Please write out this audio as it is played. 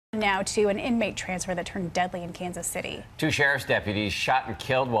Now to an inmate transfer that turned deadly in Kansas City. 2 sheriff's deputies shot and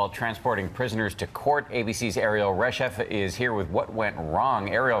killed while transporting prisoners to court. ABC's Ariel Reshef is here with what went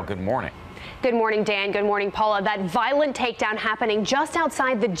wrong. Ariel, good morning. Good morning, Dan. Good morning, Paula. That violent takedown happening just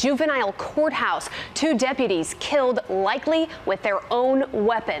outside the juvenile courthouse. 2 deputies killed, likely with their own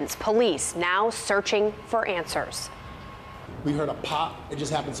weapons. Police now searching for answers. We heard a pop. It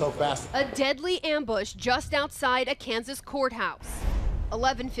just happened so fast. A deadly ambush just outside a Kansas courthouse.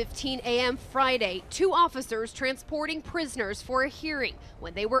 11:15 a.m. Friday, 2 officers transporting prisoners for a hearing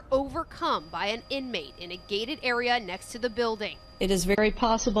when they were overcome by an inmate in a gated area next to the building. It is very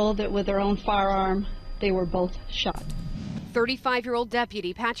possible that with their own firearm, they were both shot. 35-year-old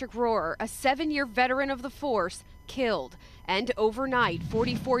Deputy Patrick Rohrer, a 7-year veteran of the force, killed. And overnight,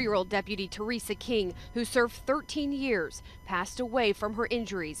 44-year-old Deputy Theresa, who served 13 years, passed away from her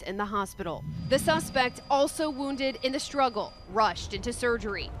injuries in the hospital. The suspect, also wounded in the struggle, rushed into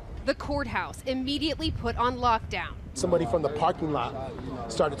surgery. The courthouse immediately put on lockdown. Somebody from the parking lot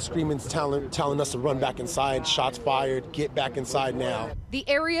started screaming, telling us to run back inside. Shots fired, get back inside now. The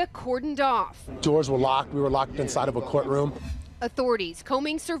area cordoned off. Doors were locked. We were locked inside of a courtroom. Authorities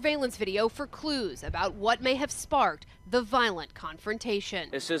combing surveillance video for clues about what may have sparked the violent confrontation.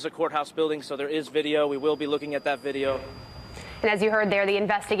 This is a courthouse building, so there is video. We will be looking at that video. And as you heard there, the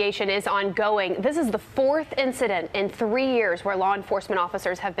investigation is ongoing. This is the 4th incident in 3 years where law enforcement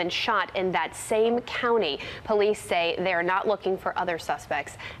officers have been shot in that same county. Police say they are not looking for other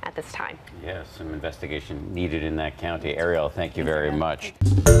suspects at this time. Yes, some investigation needed in that county. Ariel, thank you very much.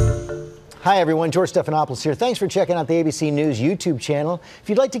 Hi everyone, George Stephanopoulos here. Thanks for checking out the ABC News YouTube channel. If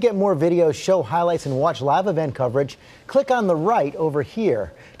you'd like to get more videos, show highlights, and watch live event coverage, click on the right over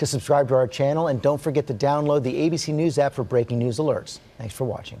here to subscribe to our channel, and don't forget to download the ABC News app for breaking news alerts. Thanks for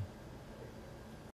watching.